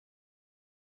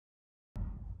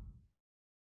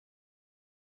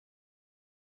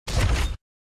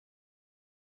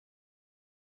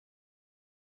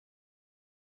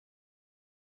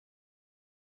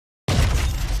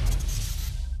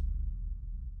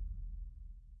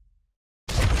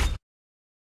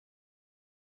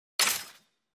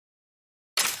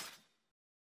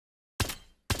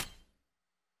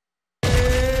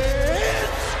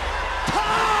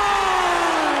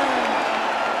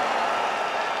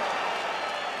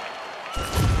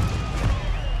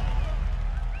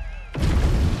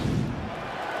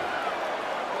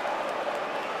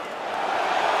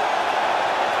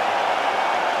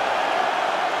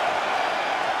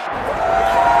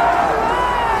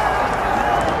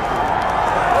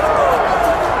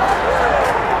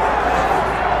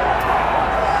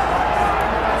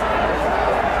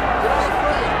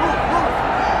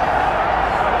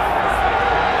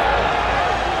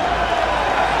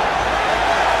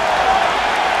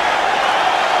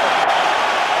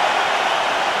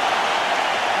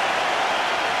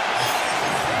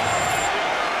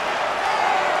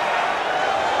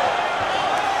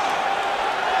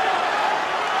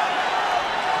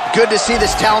Good to see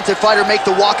this talented fighter make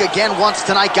the walk again once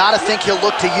tonight. Gotta think he'll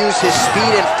look to use his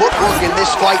speed and footwork in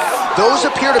this fight. Those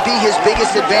appear to be his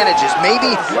biggest advantages.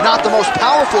 Maybe not the most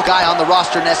powerful guy on the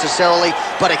roster necessarily,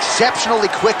 but exceptionally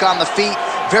quick on the feet.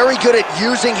 Very good at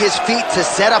using his feet to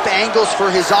set up angles for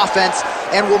his offense,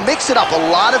 and will mix it up. A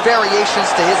lot of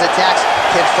variations to his attacks.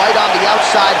 Can fight on the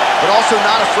outside, but also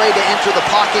not afraid to enter the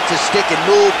pocket to stick and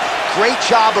move. Great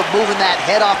job of moving that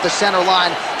head off the center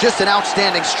line. Just an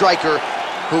outstanding striker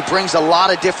who brings a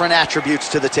lot of different attributes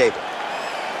to the table.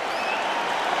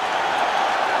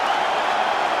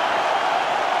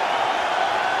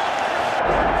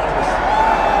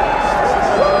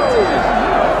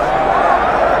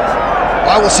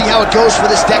 Well, we'll see how it goes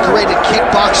for this decorated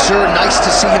kickboxer. Nice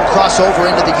to see him cross over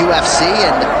into the UFC,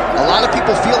 and a lot of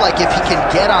people feel like if he can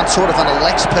get on sort of an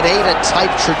Alex Pineda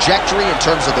type trajectory in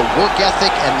terms of the work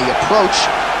ethic and the approach,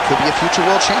 could be a future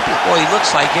world champion. Well, he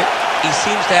looks like it. He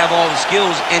seems to have all the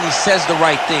skills, and he says the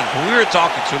right thing. When we were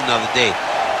talking to him the other day,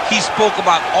 he spoke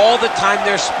about all the time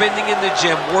they're spending in the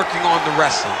gym working on the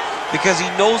wrestling, because he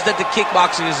knows that the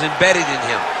kickboxing is embedded in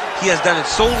him. He has done it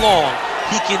so long,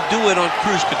 he can do it on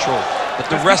cruise control. But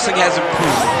the wrestling has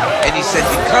improved. And he said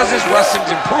because his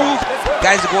wrestling's improved,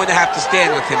 guys are going to have to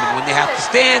stand with him. And when they have to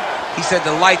stand, he said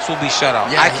the lights will be shut off.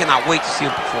 Yeah, I cannot wait to see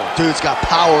him perform. Dude's got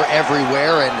power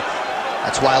everywhere, and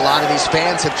that's why a lot of these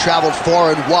fans have traveled far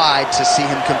and wide to see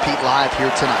him compete live here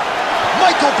tonight.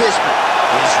 Michael Bisping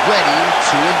is ready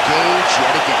to engage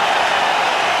yet again.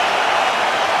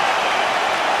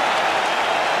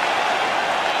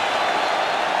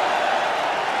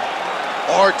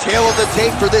 Our tail of the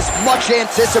tape for this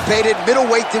much-anticipated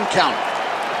middleweight encounter.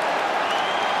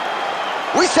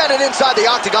 We send it inside the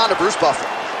Octagon to Bruce Buffer.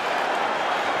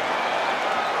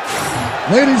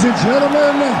 Ladies and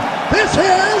gentlemen, this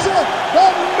is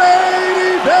the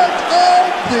main event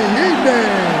of the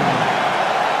evening.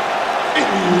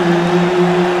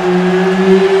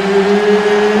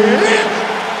 It's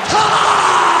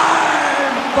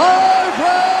time! 5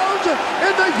 rounds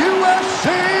in the UFC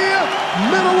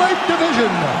middleweight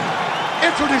division.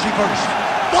 Introducing first,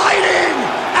 fighting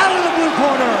out of the blue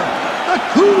corner, the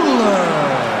Cooler.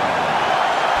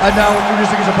 And now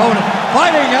introducing his opponent,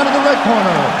 fighting out of the red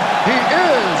corner. He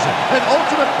is an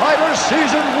Ultimate Fighter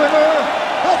season winner,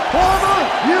 the former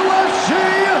UFC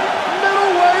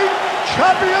middleweight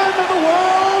champion of the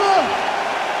world,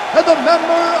 and the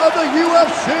member of the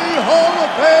UFC Hall of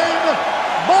Fame,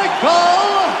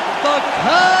 Michael the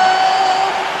Cow.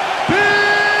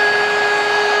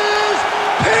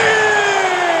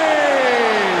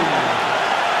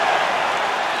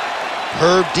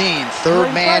 Herb Dean,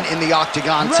 third man in the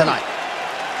Octagon tonight.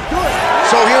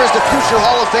 So here is the future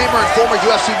Hall of Famer and former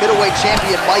UFC middleweight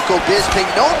champion Michael Bisping,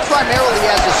 known primarily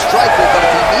as a striker, but if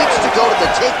he needs to go to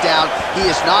the takedown, he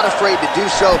is not afraid to do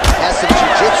so. Has some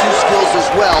jiu-jitsu skills as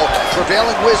well.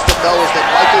 Prevailing wisdom, though, is that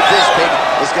Michael Bisping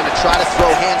is going to try to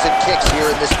throw hands and kicks here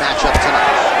in this matchup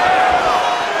tonight.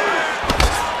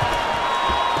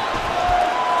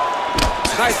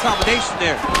 Nice combination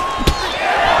there.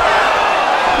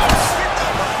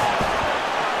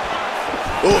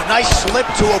 Oh, nice slip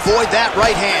to avoid that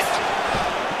right hand.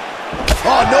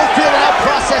 Oh, no feeling out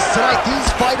process tonight.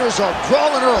 These fighters are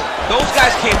brawling early. Those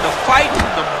guys came to fight from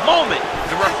the moment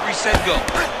the referee said go.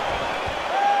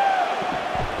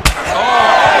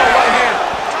 Oh, right hand.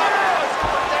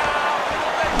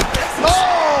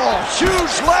 Oh,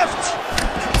 huge left.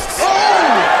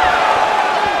 Oh!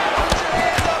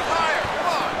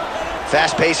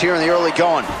 Fast pace here in the early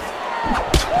going.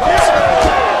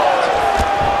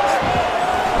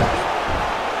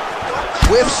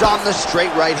 Whiffs on the straight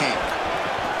right hand.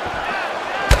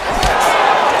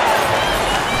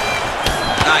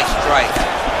 Nice strike.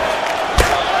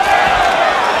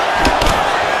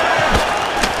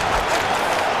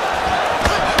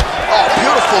 Oh,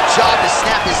 beautiful job to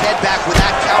snap his head back with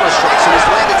that counter strike. So he's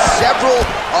landed several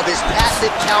of his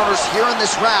passive counters here in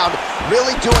this round,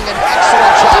 really doing an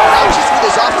excellent job, not just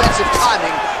with his offensive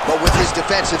timing, but with his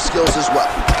defensive skills as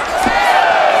well.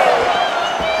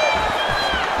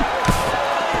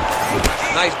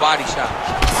 Nice body shot.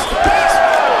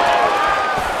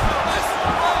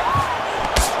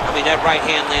 I mean, that right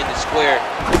hand landed square.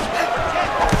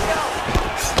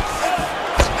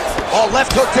 Oh,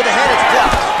 left hook to the head, it's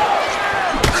blocked.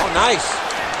 Oh, nice.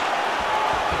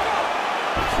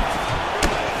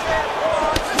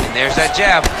 And there's that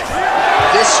jab.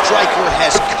 This striker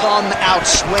has come out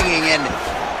swinging, and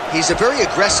he's a very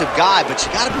aggressive guy, but you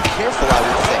gotta be careful, I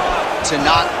would think, to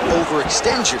not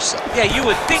overextend yourself. Yeah, you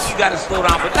would think you got to slow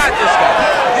down, but not this guy.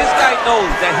 This guy knows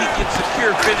that he can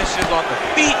secure finishes on the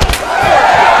feet or he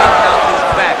can take down his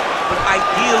back. but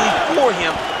ideally for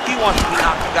him, he wants to be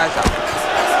knocking guys out.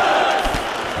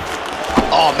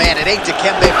 Oh, man, it ain't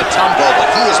Dikembe Mutombo, but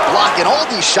he is blocking all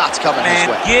these shots coming his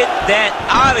way. Get that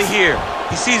out of here.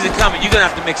 He sees it coming. You're going to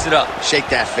have to mix it up.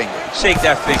 Shake that finger. Shake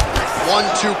that finger.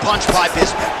 1-2 punch by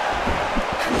Bisping.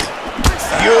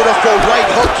 Beautiful right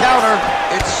hook counter.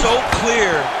 It's so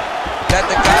clear that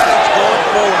the guy that's going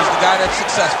forward is the guy that's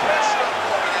successful.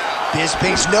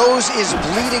 Bisping's nose is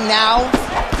bleeding now.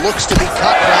 Looks to be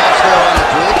cut, perhaps there on the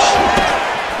bridge.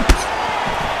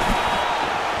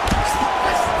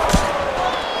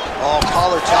 Oh,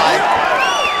 collar tie.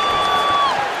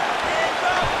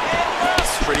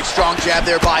 Pretty strong jab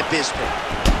there by Bisping.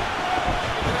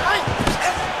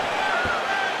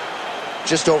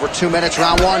 Just over 2 minutes,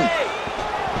 round one.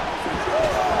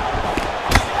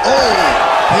 Oh,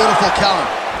 beautiful counter.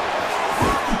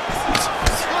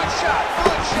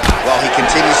 Well, he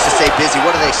continues to stay busy.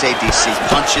 What do they say, DC?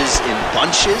 Punches in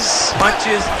bunches?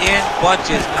 Punches in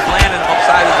bunches. Landing him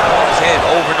upside his opponent's head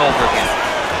over and over again.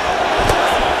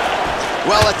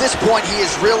 Well, at this point, he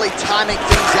is really timing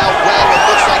things out well. It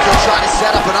looks like he'll try to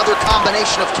set up another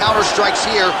combination of counter strikes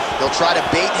here. He'll try to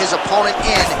bait his opponent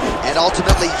in and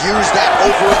ultimately use that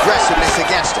over-aggressiveness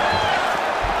against him.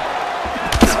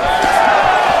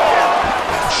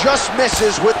 Just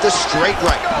misses with the straight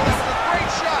right.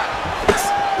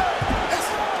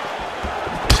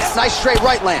 Nice straight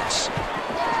right lands.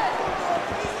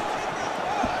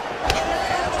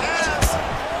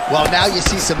 Well, now you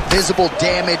see some visible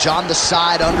damage on the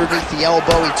side underneath the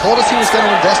elbow. He told us he was going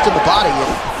to invest in the body,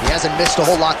 and he hasn't missed a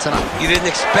whole lot tonight. You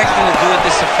didn't expect him to do it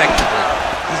this effectively.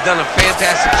 He's done a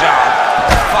fantastic job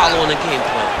following the game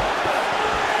plan.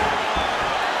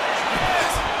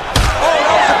 Oh,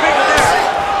 that was a big miss.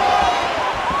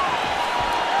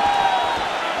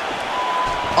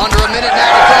 Under a minute now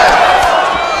to go.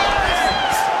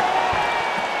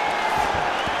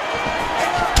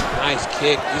 Nice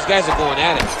kick. These guys are going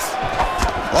at it.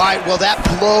 All right, well, that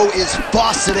blow is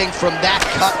buffeting from that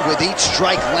cut with each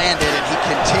strike landed, and he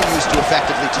continues to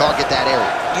effectively target that area.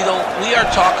 You know, we are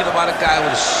talking about a guy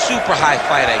with a super high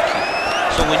fight IQ.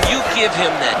 So when you give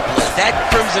him that blood, that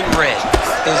crimson red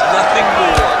is nothing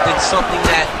more than something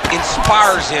that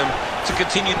inspires him to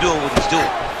continue doing what he's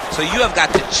doing. So you have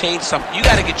got to change something. You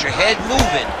got to get your head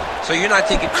moving so you're not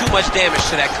taking too much damage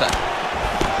to that cut.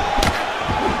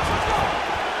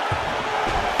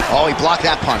 Oh, he blocked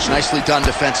that punch. Nicely done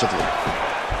defensively.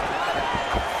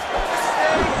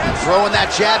 Throwing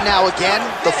that jab now again.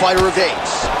 The fighter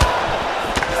evades.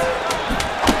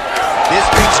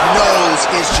 Bisping's nose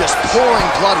is just pouring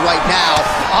blood right now.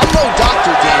 I'm no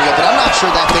doctor, Daniel, but I'm not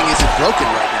sure that thing isn't broken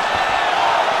right now.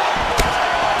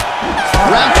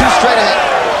 Round two straight ahead.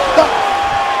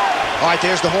 All right,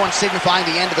 there's the horn signifying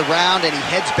the end of the round, and he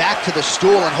heads back to the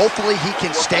stool, and hopefully he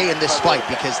can stay in this fight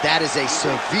because that is a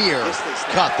severe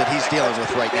cut that he's dealing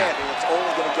with right now. It's only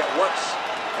going to get worse.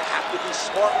 You have to be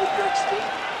smart with your exchange.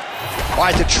 All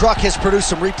right, the truck has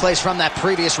produced some replays from that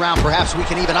previous round. Perhaps we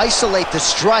can even isolate the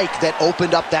strike that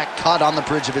opened up that cut on the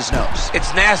bridge of his nose.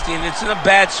 It's nasty, and it's in a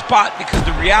bad spot because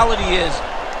the reality is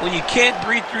when you can't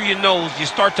breathe through your nose, you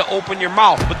start to open your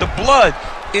mouth, but the blood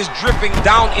is dripping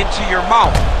down into your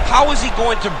mouth. How is he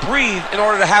going to breathe in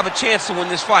order to have a chance to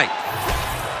win this fight?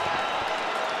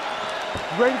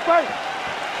 Ready to fight?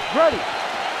 Ready.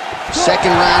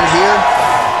 Second round here.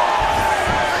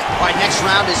 All right, next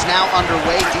round is now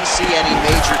underway. DC, any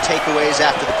major takeaways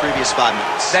after the previous 5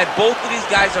 minutes? That both of these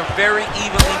guys are very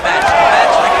evenly matched. The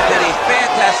matchmaker did a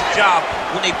fantastic job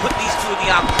when they put these two in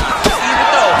the octagon. So even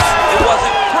though it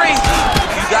wasn't crazy,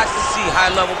 you got to see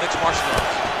high-level mixed martial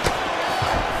arts.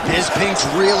 Bisping's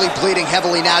really bleeding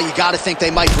heavily now. You got to think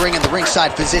they might bring in the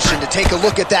ringside physician to take a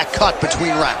look at that cut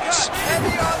between rounds.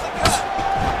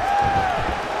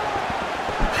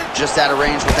 Just out of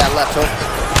range with that left hook.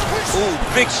 Ooh,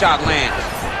 big shot lands.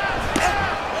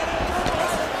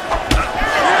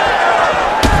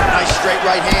 Nice straight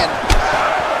right hand.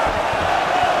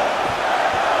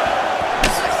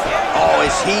 Oh,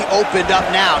 is he opened up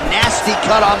now? Nasty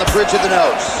cut on the bridge of the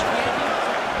nose.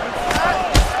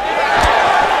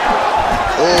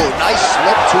 Oh, nice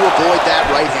slip to avoid that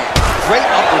right hand. Great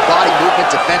upper body movement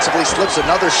defensively, slips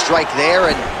another strike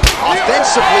there, and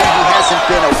offensively he hasn't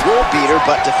been a world beater,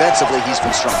 but defensively he's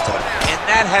been strong today. And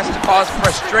that has to cause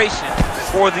frustration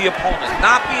for the opponent.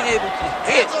 Not being able to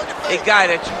hit a guy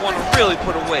that you want to really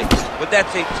put away. But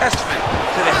that's a testament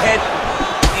to the head,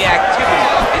 the activity,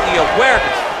 and the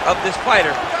awareness of this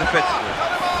fighter defensively.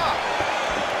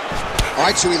 All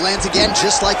right, so he lands again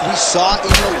just like we saw in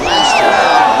the last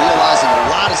round, realizing a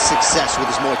lot of lot of success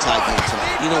with his Muay Thai game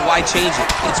tonight. You know, why change it?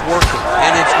 It's working,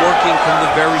 and it's working from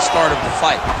the very start of the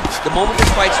fight. The moment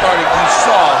this fight started, you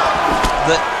saw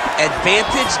the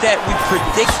advantage that we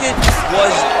predicted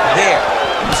was there.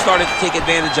 He started to take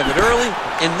advantage of it early,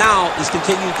 and now is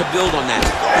continuing to build on that.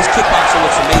 This kickboxer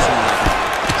looks amazing tonight.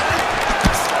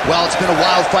 Well, it's been a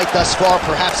wild fight thus far,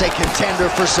 perhaps a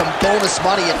contender for some bonus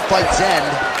money at fight's end.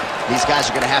 These guys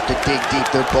are going to have to dig deep.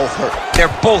 They're both hurt.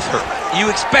 They're both hurt. You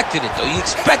expected it, though. You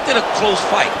expected a close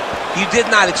fight. You did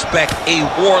not expect a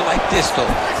war like this, though,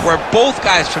 where both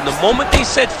guys, from the moment they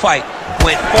said fight,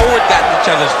 went forward, got in each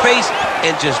other's face,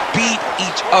 and just beat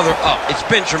each other up. It's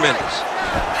been tremendous.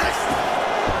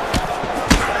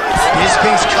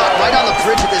 Bisping's cut right on the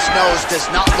bridge of his nose does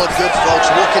not look good,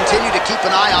 folks. We'll continue to keep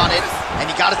an eye on it,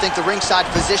 and you got to think the ringside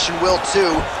physician will,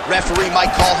 too. Referee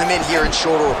might call him in here in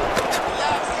short order.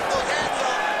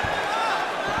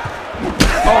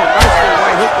 Oh, nice little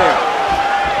right hook there.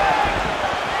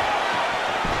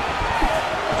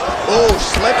 Oh,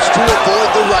 slips to avoid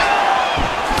the right.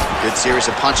 Good series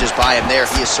of punches by him there.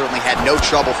 He has certainly had no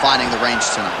trouble finding the range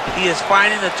tonight. He is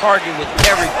finding the target with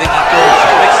everything he throws,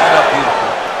 mixing it up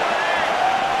beautifully.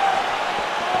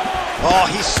 Oh,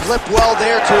 he slipped well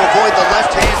there to avoid the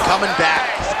left hand coming back.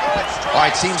 All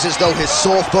right, seems as though his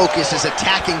sole focus is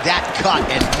attacking that cut,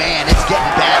 and man, it's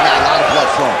getting bad now. A lot of blood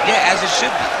flowing. Yeah, as it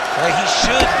should be. Right? He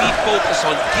should be focused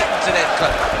on getting to that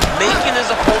cut, making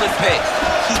his opponent pay.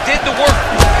 He did the work.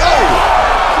 Oh!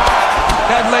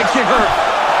 That leg kick hurt.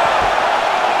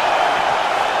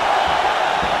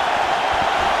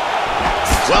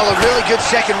 Well, a really good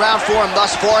second round for him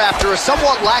thus far. After a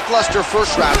somewhat lackluster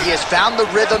first round, he has found the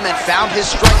rhythm and found his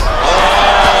strength.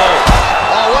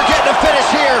 Oh, we're getting a finish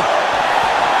here.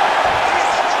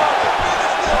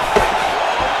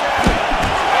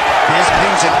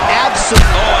 Bisping's an absolute...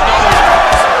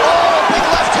 Oh, big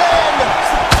left hand.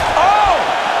 Oh!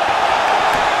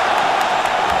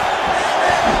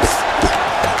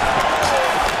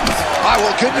 All right,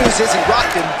 well, good news is he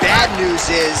rocked him. Bad news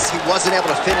is he wasn't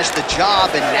able to finish the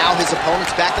job, and now his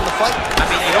opponent's back in the fight. I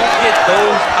mean, you don't get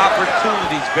those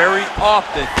opportunities very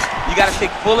often. You got to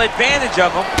take full advantage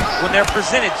of them when they're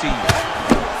presented to you.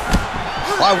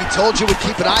 Well, we told you we'd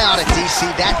keep an eye on it, DC.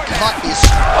 That cut is...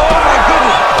 Oh, my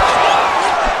goodness.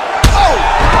 Oh!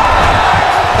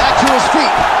 Back to his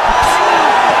feet.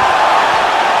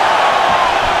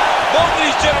 Both of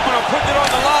these gentlemen are putting it on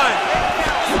the line.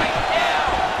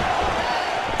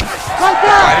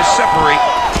 Fighters separate.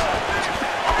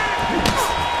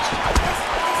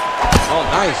 Oh,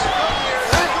 nice.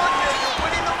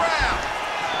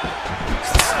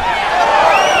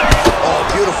 Oh,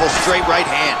 beautiful straight right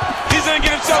hand. He's going to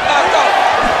get himself knocked out.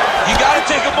 You got to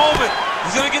take a moment.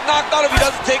 He's going to get knocked out if he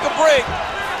doesn't take a break.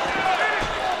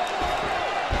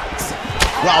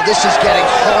 Wow, this is getting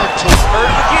hard to...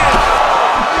 Hurt again.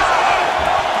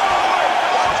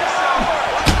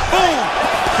 Boom.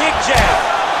 Big jab.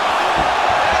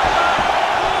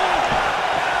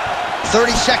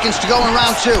 30 seconds to go in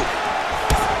round two.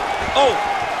 Oh.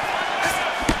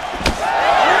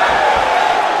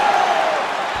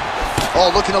 Oh,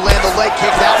 looking to land the leg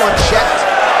kick. That one checked.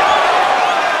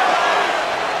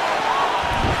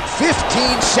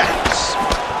 15 seconds.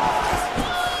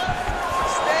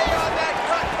 Stay on that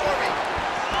cut for me.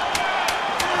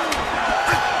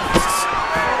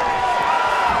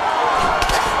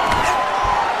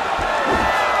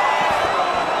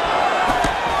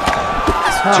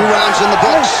 Two rounds in the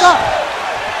books.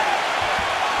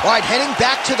 All right, heading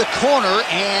back to the corner,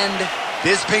 and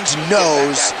Bisping's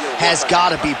nose has got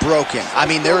to be broken. I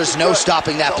mean, there is no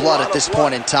stopping that blood at this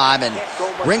point in time, and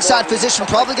ringside physician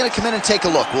probably going to come in and take a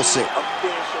look. We'll see. All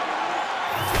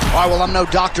right, well, I'm no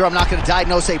doctor. I'm not going to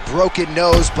diagnose a broken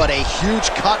nose, but a huge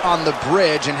cut on the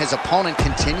bridge, and his opponent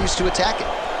continues to attack it.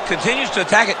 Continues to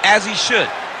attack it as he should.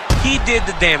 He did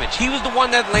the damage. He was the one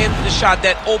that landed the shot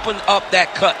that opened up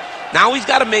that cut. Now he's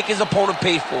got to make his opponent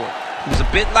pay for it. He was a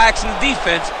bit lax in the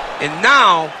defense, and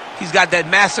now he's got that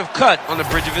massive cut on the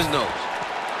bridge of his nose.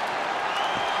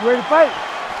 You ready to fight?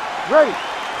 Ready.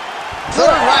 Third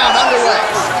round underway.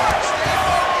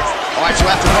 All right, so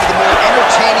after one of the more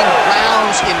entertaining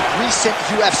rounds in recent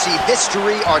UFC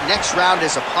history, our next round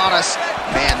is upon us.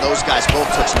 Man, those guys both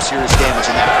took some serious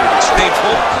damage in that previous round. They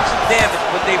both took some damage,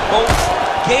 but they both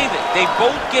gave it. They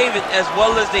both gave it as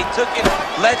well as they took it.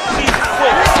 Let's see who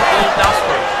goes down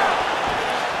first.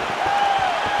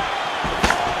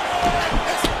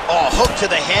 Oh, hook to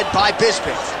the head by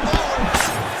Bisping.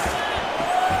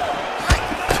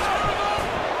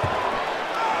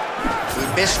 He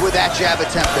missed with that jab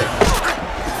attempt there.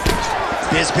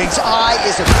 Bisping's eye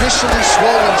is officially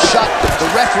swollen shut. The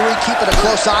referee keeping a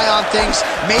close eye on things.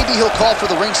 Maybe he'll call for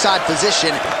the ringside position,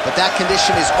 but that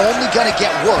condition is only going to get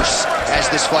worse as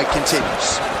this fight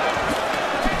continues.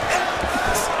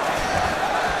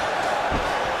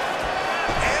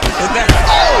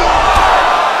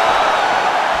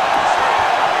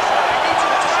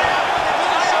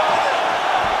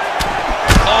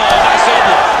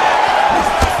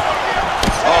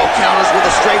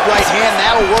 Right hand,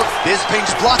 that'll work.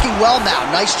 Bisping's blocking well now.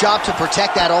 Nice job to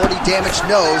protect that already damaged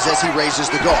nose as he raises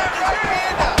the guard.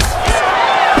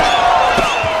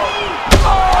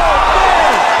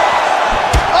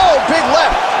 Oh, big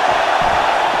left.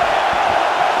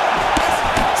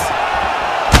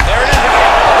 There it is again.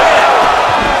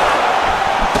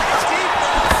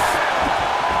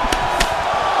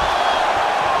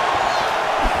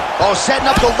 Oh, setting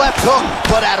up the left hook,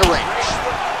 but out of range.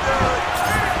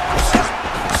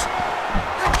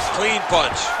 Clean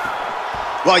punch.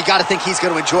 Well, you got to think he's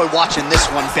going to enjoy watching this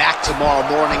one back tomorrow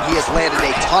morning. He has landed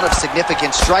a ton of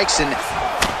significant strikes and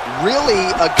really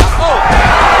a... Oh!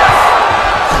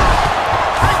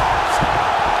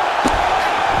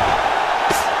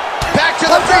 Back to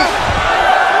the feet.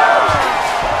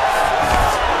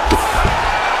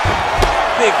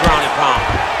 Big ground and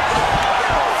pound.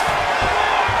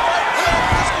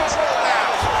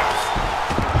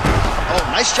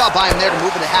 Nice job by him there to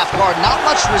move into half guard. Not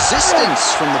much resistance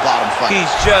from the bottom fight.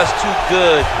 He's just too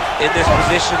good in this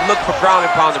position. Look for ground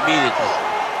and pound immediately.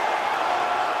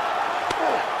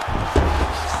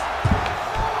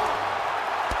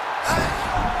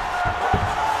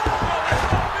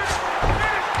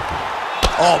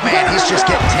 Oh man, he's just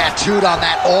getting tattooed on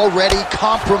that already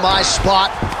compromised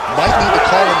spot. Might need to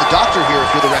call in the doctor here if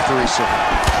you're the referee, sir.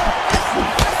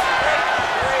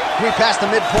 We passed the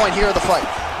midpoint here of the fight.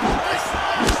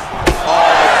 Oh,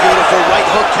 beautiful right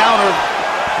hook counter.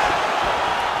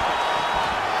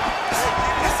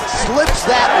 Slips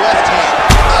that left hand.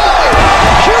 Oh,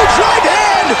 huge right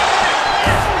hand!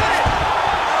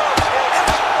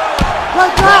 Well,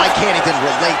 I can't even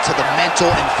relate to the mental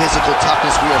and physical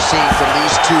toughness we are seeing from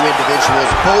these two individuals.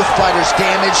 Both fighters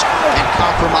damaged and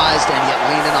compromised and yet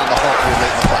leaning on the heart here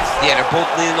late in the fight. Yeah, they're both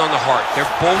leaning on the heart.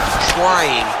 They're both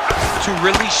trying to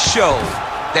really show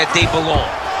that they belong.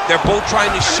 They're both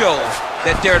trying to show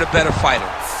that they're the better fighter.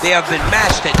 They have been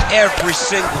matched at every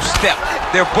single step.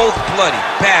 They're both bloody,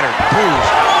 battered,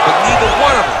 bruised, but neither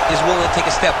one of them is willing to take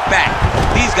a step back.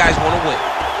 These guys want to win.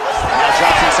 Now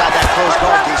drops inside that closed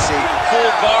guard, DC.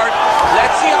 Full guard.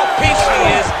 Let's see how patient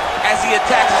he is as he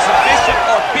attacks a submission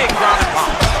or big ground and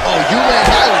pound. Oh, you land,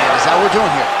 I land, is that what we're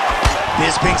doing here.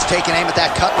 Bisping's taking aim at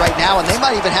that cut right now, and they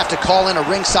might even have to call in a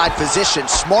ringside position.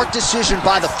 Smart decision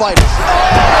by the fighters.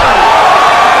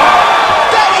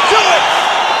 That'll do it!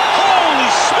 Holy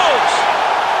smokes!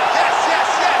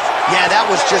 Yeah, that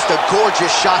was just a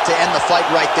gorgeous shot to end the fight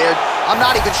right there. I'm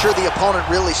not even sure the opponent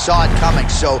really saw it coming,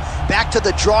 so back to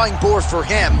the drawing board for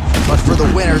him. But for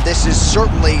the winner, this is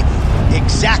certainly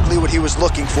exactly what he was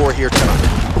looking for here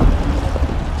tonight.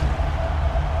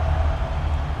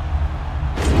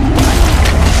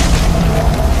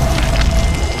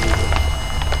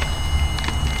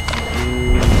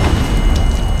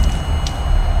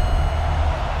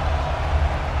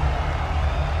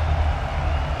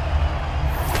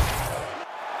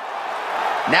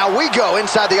 Now we go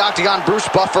inside the Octagon. Bruce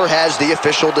Buffer has the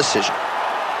official decision.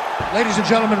 Ladies and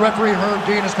gentlemen, referee Herb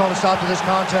Dean has called a stop to this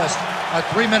contest at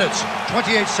 3 minutes,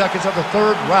 28 seconds of the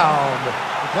third round.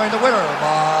 Declaring the winner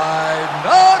by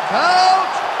knockout,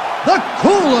 the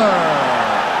Cooler.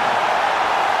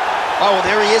 Oh, well,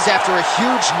 there he is after a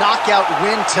huge knockout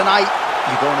win tonight.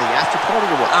 You going to the after party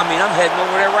or what? I mean, I'm heading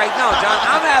over there right now, John.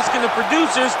 I'm asking the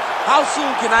producers, how soon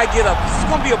can I get up? This is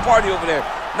going to be a party over there.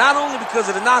 Not only because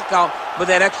of the knockout, but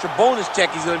that extra bonus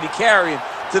check he's going to be carrying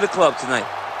to the club tonight.